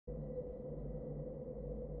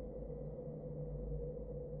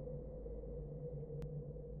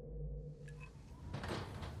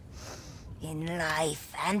In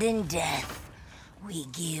life and in death, we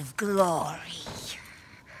give glory.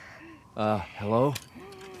 Hello?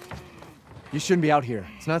 You shouldn't be out here.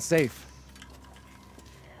 It's not safe.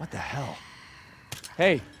 What the hell?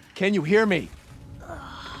 Hey, can you hear me?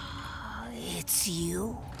 It's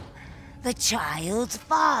you, the child's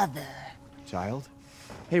father. Child?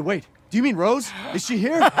 Hey, wait. Do you mean Rose? Is she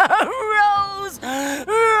here? Rose!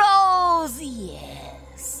 Rose,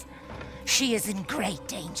 yes. She is in great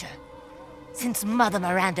danger. Since Mother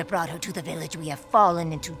Miranda brought her to the village, we have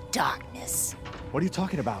fallen into darkness. What are you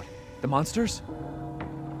talking about? The monsters?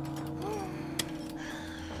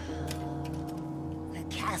 The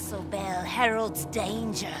castle bell heralds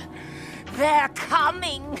danger. They're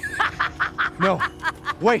coming! No.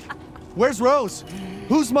 Wait. Where's Rose?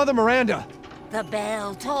 Who's Mother Miranda? The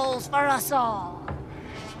bell tolls for us all.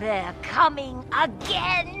 They're coming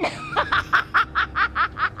again!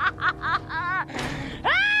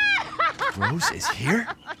 Rose is here?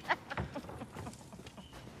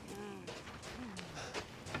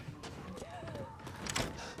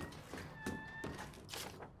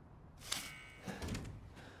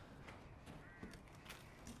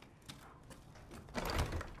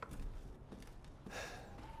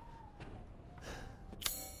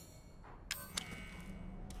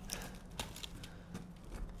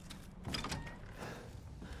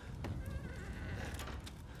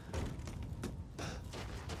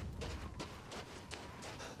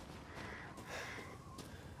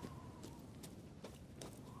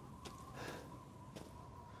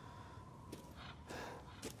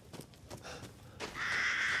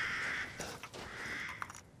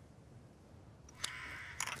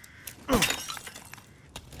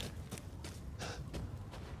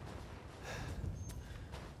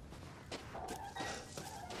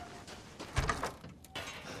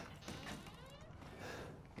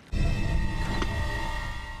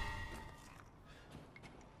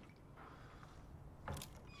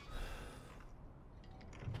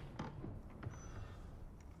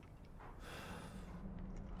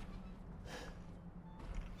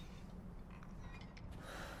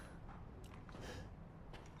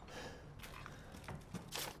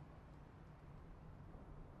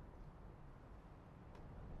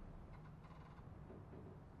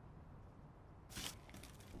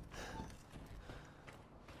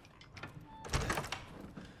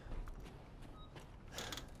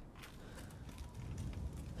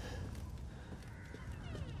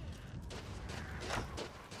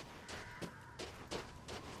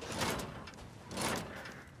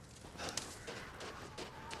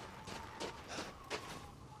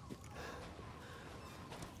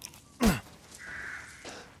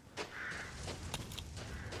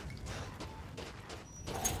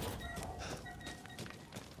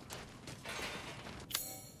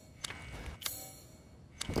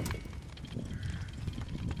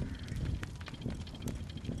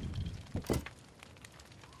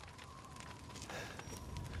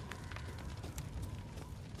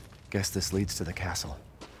 Guess this leads to the castle.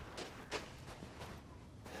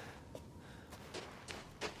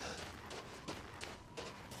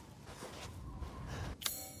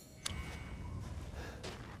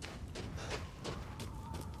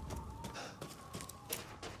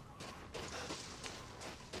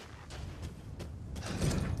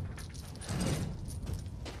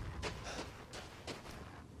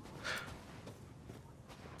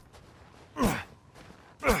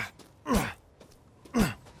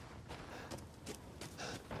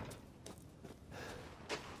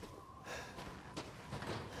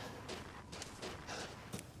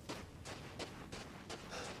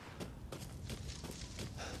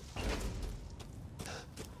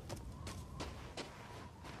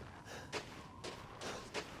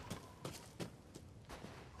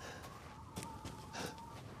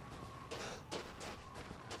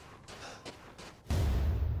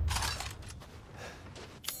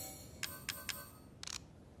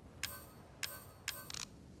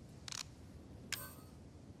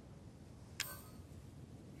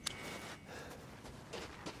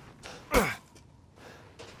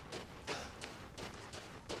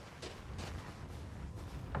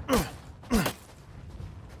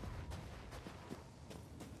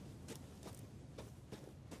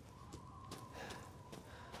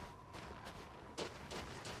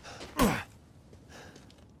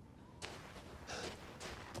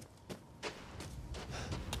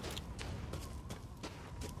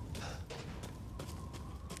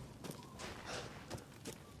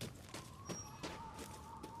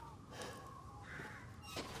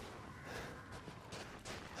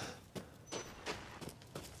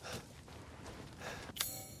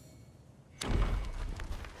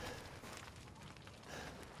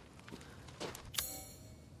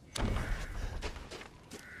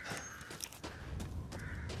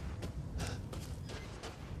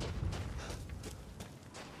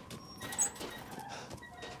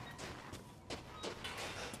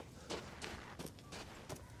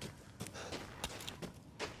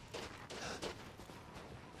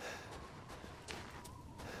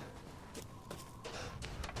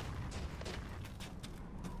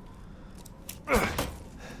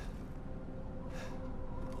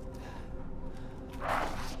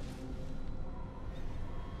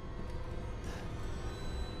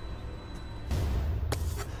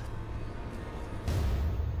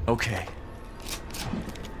 Okay.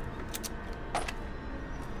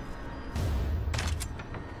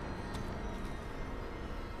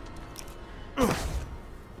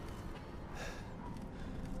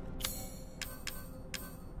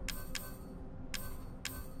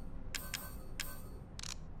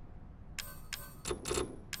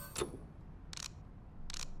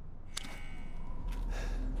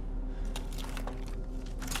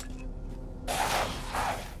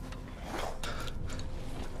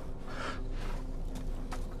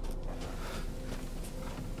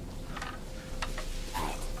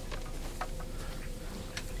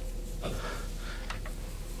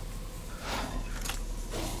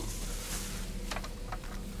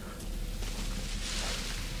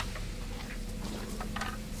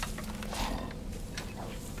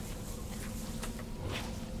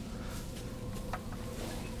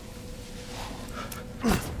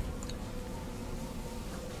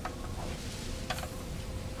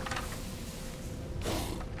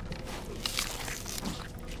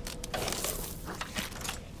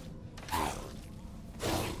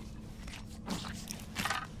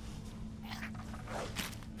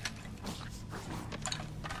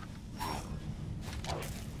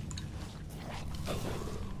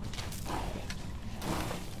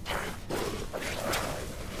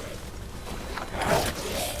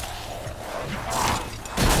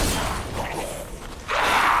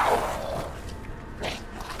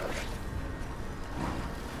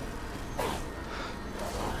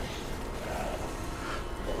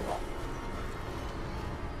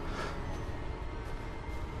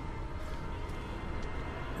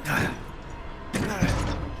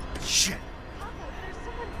 Shit.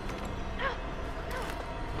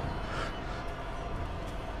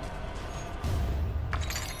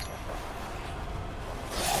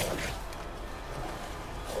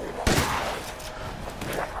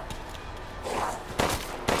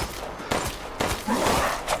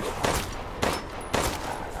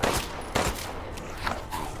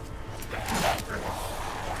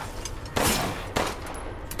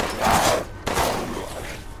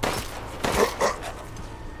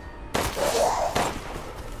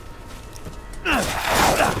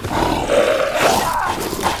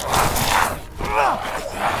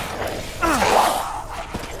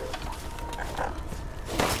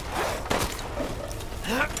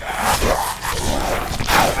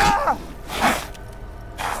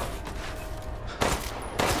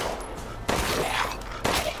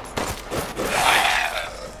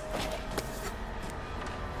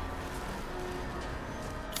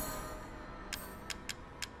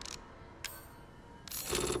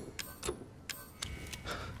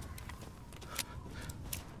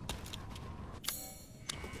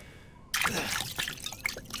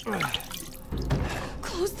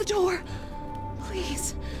 Close the door,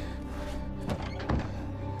 please.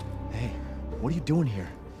 Hey, what are you doing here?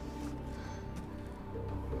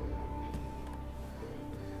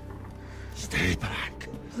 Stay back.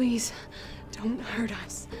 Please, don't hurt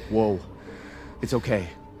us. Whoa. It's okay.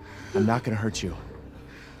 I'm not gonna hurt you.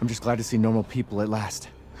 I'm just glad to see normal people at last.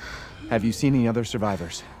 Have you seen any other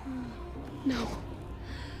survivors? No.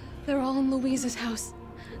 They're all in Louise's house.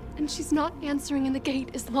 And she's not answering and the gate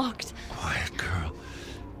is locked. Quiet girl.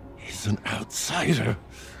 He's an outsider.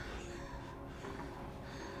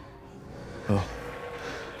 Oh.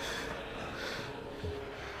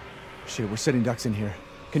 Shit, we're sitting ducks in here.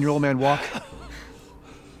 Can your old man walk?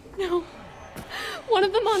 No. One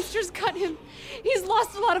of the monsters cut him. He's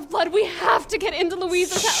lost a lot of blood. We have to get into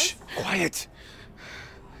Louise's house. Quiet!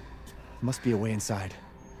 Must be a way inside.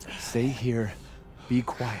 Stay here, be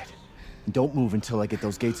quiet, and don't move until I get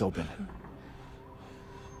those gates open.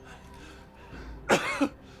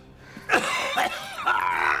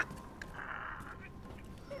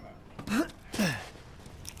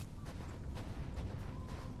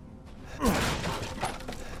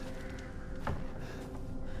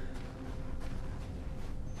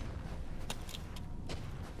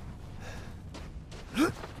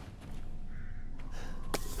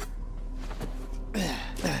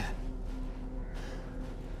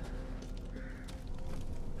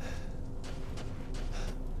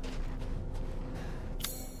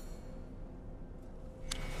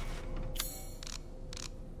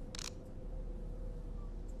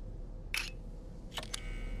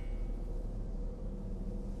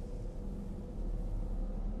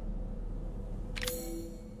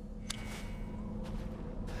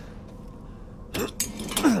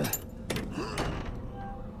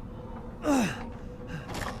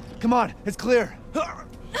 Come on, it's clear.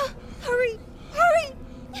 Hurry! Hurry!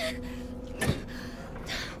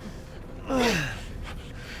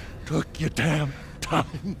 Took your damn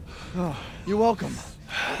time. Oh, you're welcome.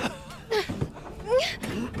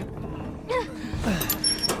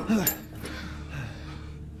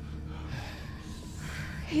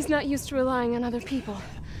 He's not used to relying on other people.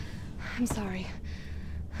 I'm sorry.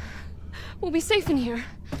 We'll be safe in here,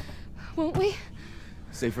 won't we?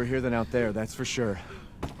 Safer here than out there, that's for sure.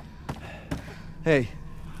 Hey,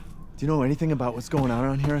 do you know anything about what's going on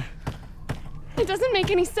around here? It doesn't make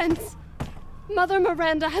any sense. Mother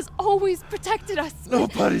Miranda has always protected us.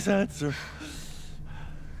 Nobody's answer.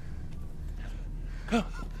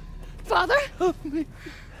 Father? Help me.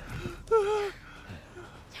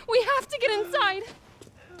 We have to get inside.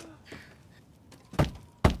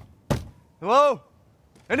 Hello?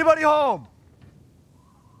 Anybody home?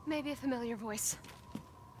 Maybe a familiar voice.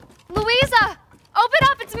 Louisa! Open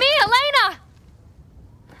up! It's me, Elena!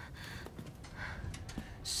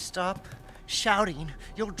 Stop shouting.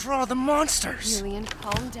 You'll draw the monsters. Julian,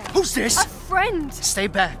 calm down. Who's this? A friend! Stay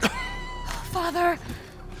back. Father!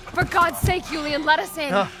 For God's sake, Julian, let us in.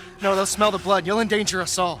 No, they'll smell the blood. You'll endanger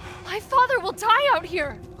us all. My father will die out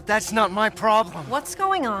here. But that's not my problem. What's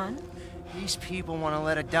going on? These people want to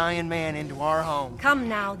let a dying man into our home. Come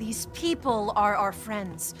now, these people are our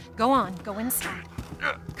friends. Go on, go inside.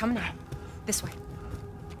 Come now, this way.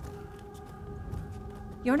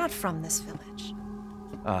 You're not from this village.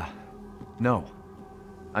 No.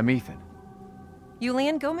 I'm Ethan.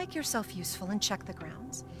 Julian, go make yourself useful and check the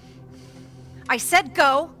grounds. I said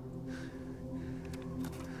go!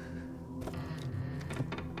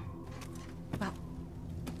 Well,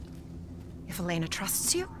 if Elena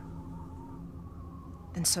trusts you,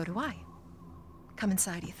 then so do I. Come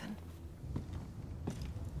inside, Ethan.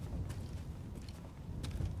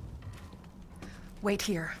 Wait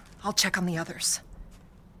here. I'll check on the others.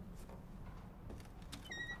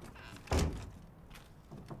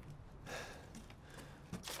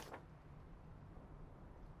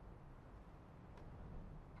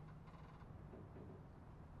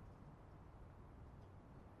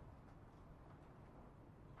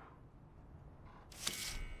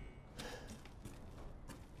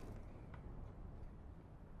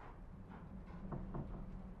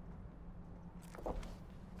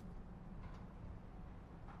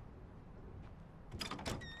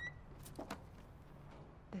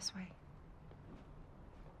 This way.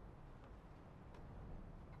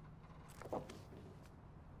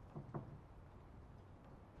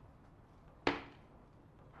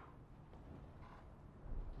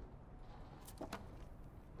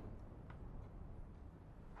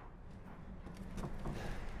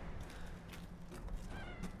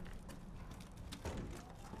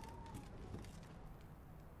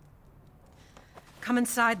 Come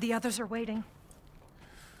inside, the others are waiting.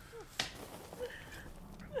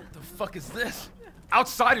 What the fuck is this?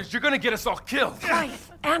 Outsiders, you're gonna get us all killed! Quiet!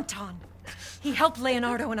 Anton! He helped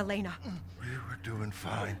Leonardo and Elena. We were doing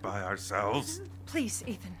fine by ourselves. Please,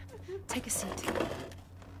 Ethan, take a seat.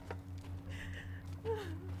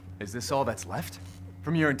 Is this all that's left?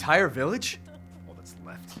 From your entire village? All that's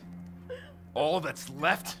left? All that's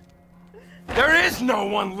left? There is no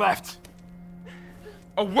one left!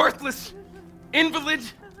 A worthless invalid,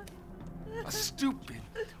 a stupid,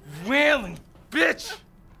 wailing bitch!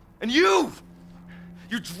 And you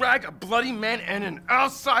drag a bloody man and an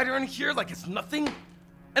outsider in here like it's nothing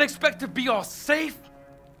and expect to be all safe?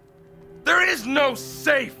 There is no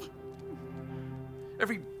safe!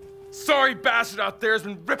 Every sorry bastard out there has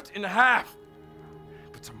been ripped in half.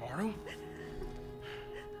 But tomorrow?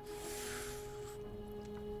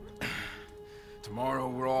 Tomorrow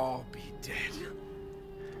we'll all be dead.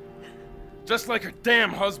 Just like her damn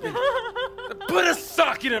husband. Put a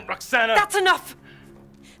sock in it, Roxana! That's enough!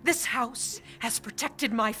 This house has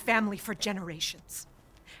protected my family for generations.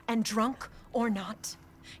 And drunk or not,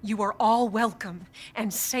 you are all welcome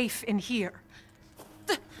and safe in here.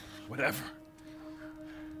 Whatever.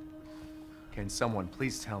 Can someone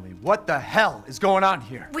please tell me what the hell is going on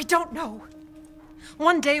here? We don't know.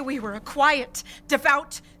 One day we were a quiet,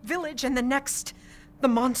 devout village, and the next, the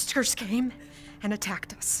monsters came and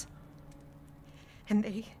attacked us. And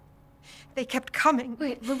they kept coming.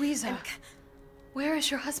 Wait, Louisa. Where is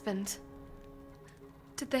your husband?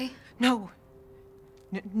 Did they? No.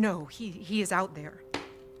 No, he is out there.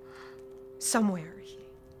 Somewhere.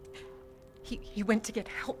 He went to get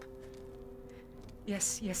help.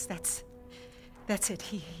 Yes, that's it.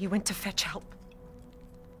 He went to fetch help.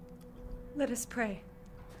 Let us pray.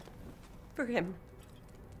 For him.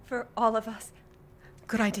 For all of us.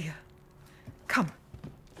 Good idea. Come.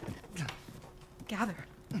 Gather.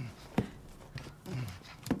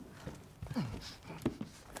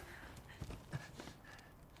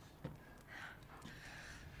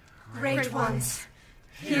 Great ones,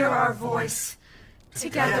 hear our voice.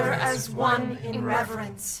 together as one in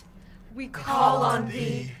reverence, we call on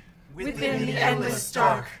thee within the endless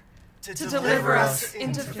dark to deliver us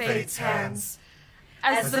into fate's hands.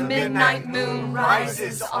 As the midnight moon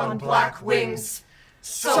rises on black wings,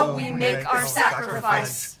 so we make our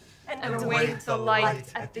sacrifice and await the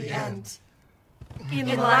light at the end.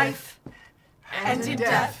 In life and in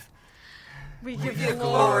death, we give you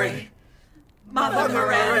glory, Mother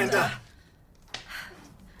Miranda.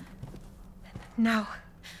 Now,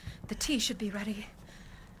 the tea should be ready.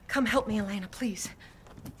 Come help me, Elena, please.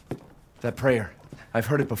 That prayer, I've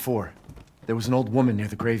heard it before. There was an old woman near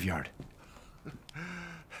the graveyard.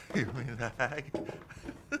 You mean that hag?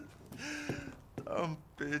 Dumb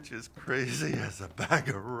bitch is crazy as a bag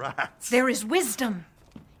of rats. There is wisdom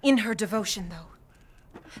in her devotion, though.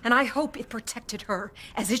 And I hope it protected her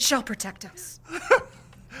as it shall protect us. What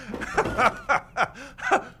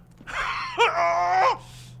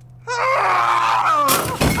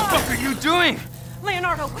are you doing?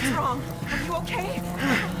 Leonardo, what's wrong? Are you okay?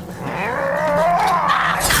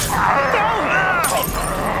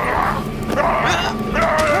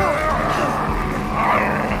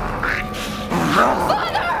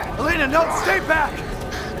 Father! Elena, no, stay back!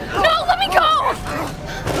 No, let me go!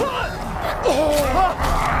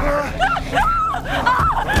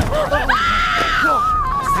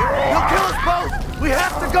 He'll kill us both! We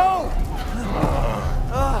have to go!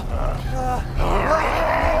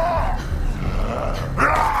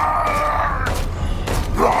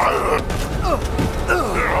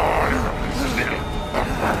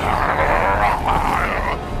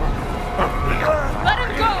 Let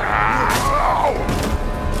him go!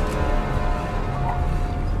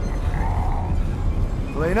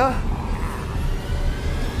 Elena?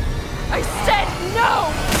 I said no!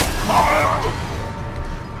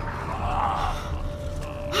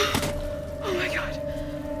 Oh my God.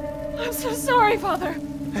 I'm so sorry, Father.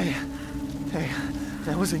 Hey,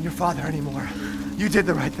 that wasn't your father anymore. You did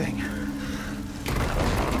the right thing.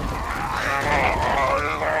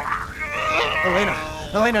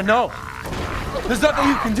 Elena, no! There's nothing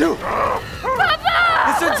you can do!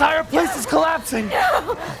 Papa! This entire place is collapsing!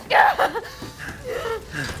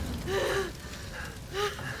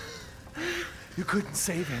 You couldn't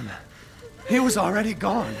save him. He was already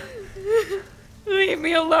gone. Leave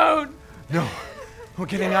me alone. No, we're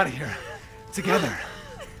getting out of here. Together.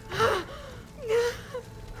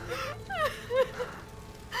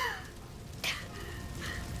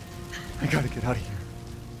 I gotta get out of here.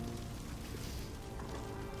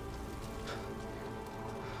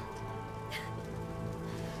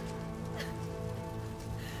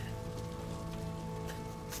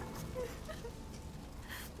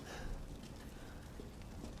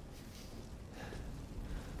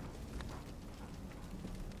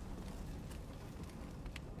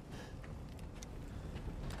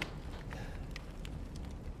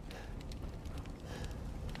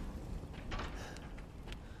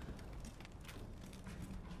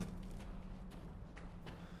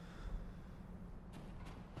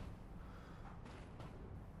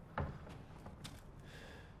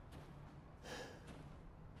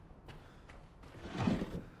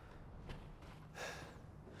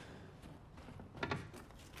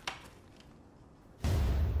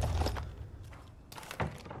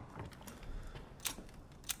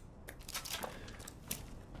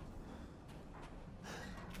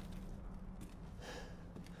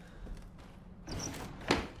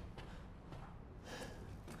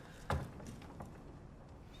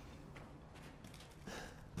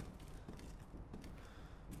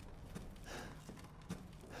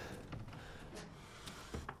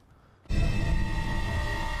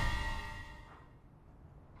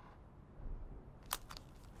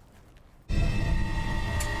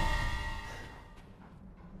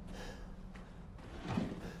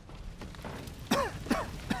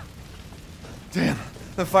 Damn,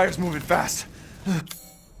 the fire's moving fast.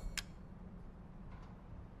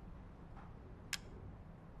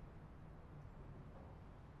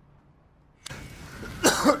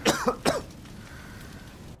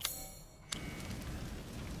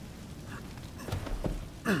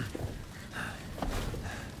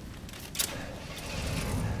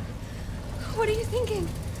 What are you thinking?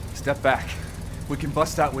 Step back. We can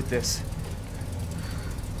bust out with this.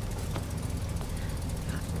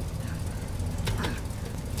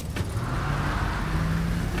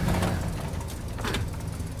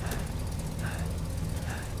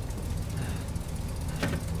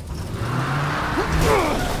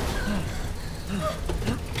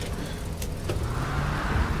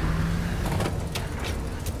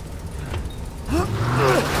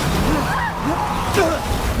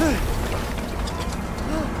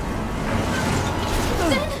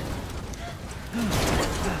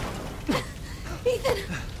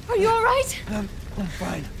 right? I'm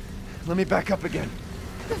fine. Let me back up again.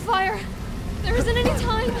 The fire. There isn't any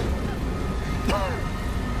time.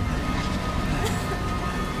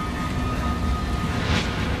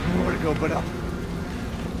 Nowhere to go but up.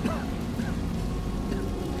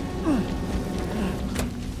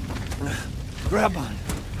 Grab on.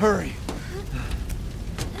 Hurry.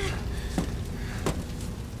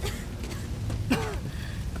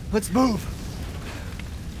 Let's move.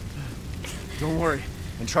 Don't worry,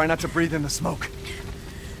 and try not to breathe in the smoke.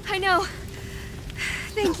 I know.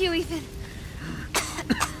 Thank you, Ethan.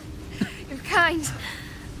 You're kind.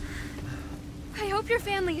 I hope your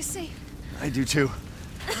family is safe. I do too.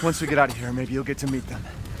 Once we get out of here, maybe you'll get to meet them.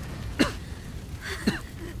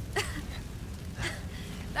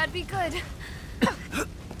 That'd be good.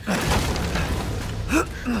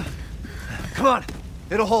 Come on,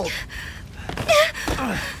 it'll hold.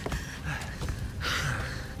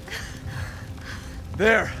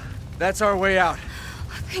 There, that's our way out.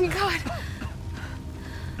 Thank God.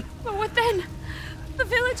 But what then? The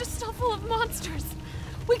village is still full of monsters.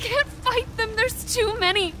 We can't fight them, there's too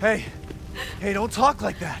many. Hey, don't talk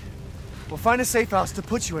like that. We'll find a safe house to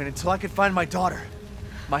put you in until I can find my daughter.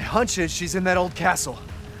 My hunch is she's in that old castle.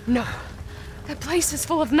 No. That place is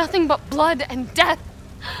full of nothing but blood and death.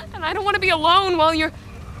 And I don't want to be alone while you're...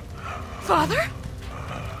 Father?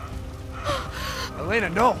 Elena,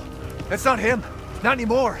 no. That's not him. Not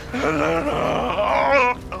anymore. He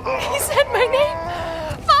said my name.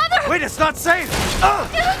 Father! Wait, it's not safe!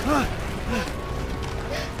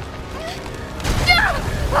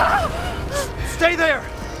 Stay there!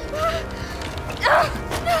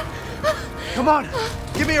 Come on,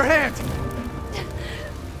 give me your hand!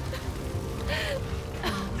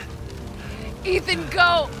 Ethan,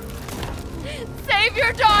 go! Save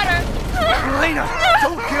your daughter! Elena,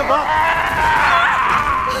 don't give up!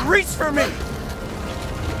 Reach for me!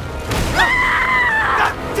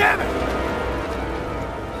 God damn it!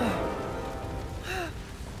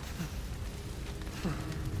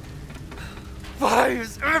 Why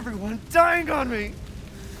is everyone dying on me?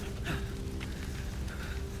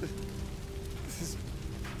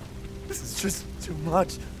 This is just too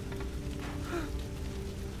much.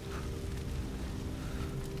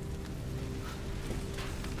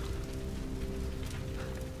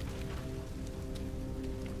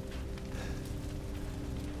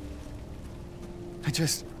 I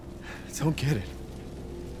just don't get it.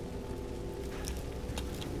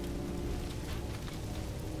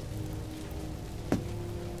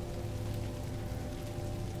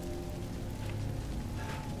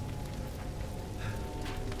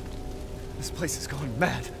 This place is going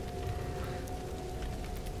mad.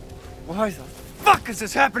 Why the fuck is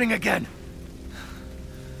this happening again?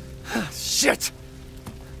 Shit!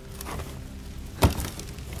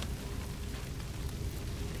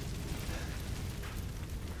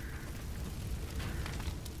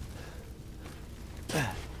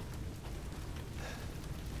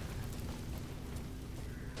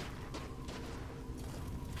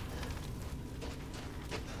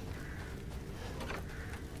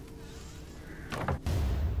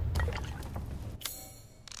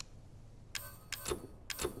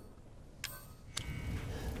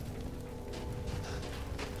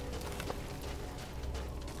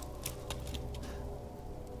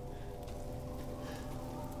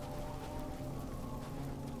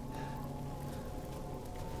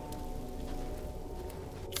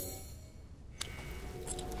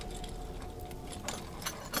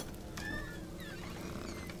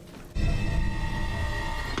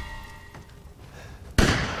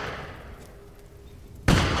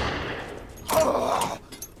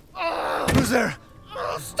 Who's there?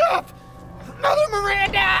 Stop! Mother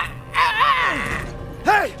Miranda!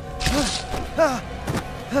 Hey!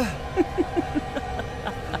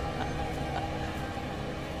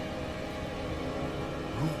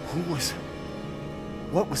 Who was...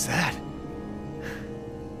 What was that?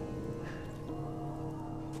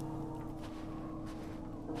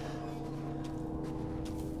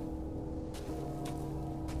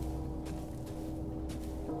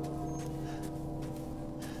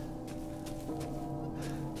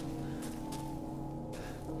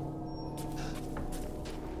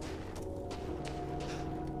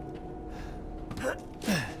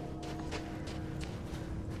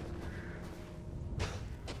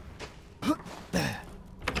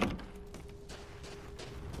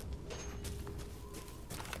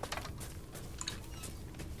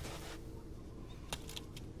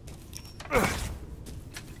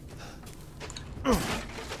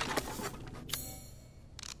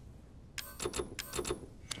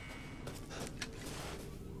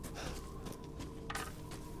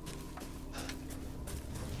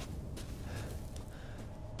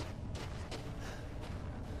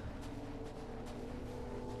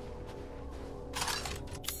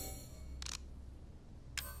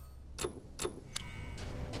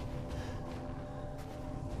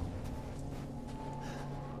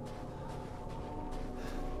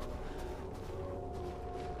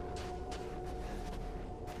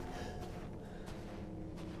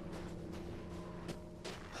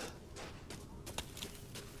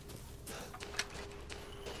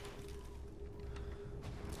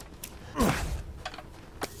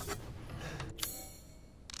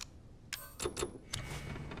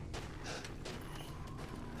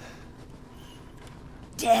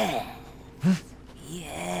 Death.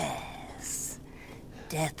 Yes.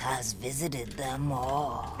 Death has visited them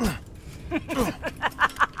all.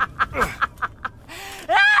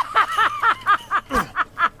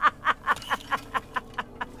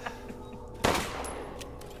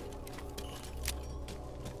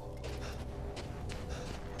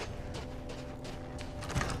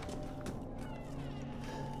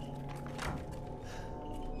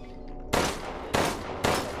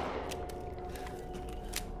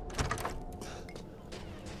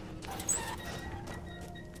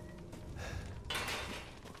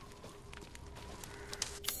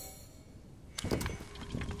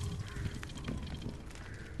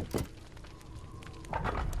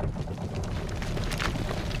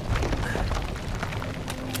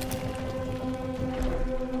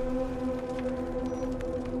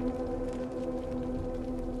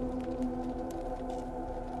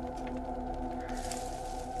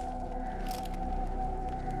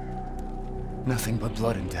 Nothing but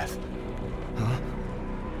blood and death. Huh?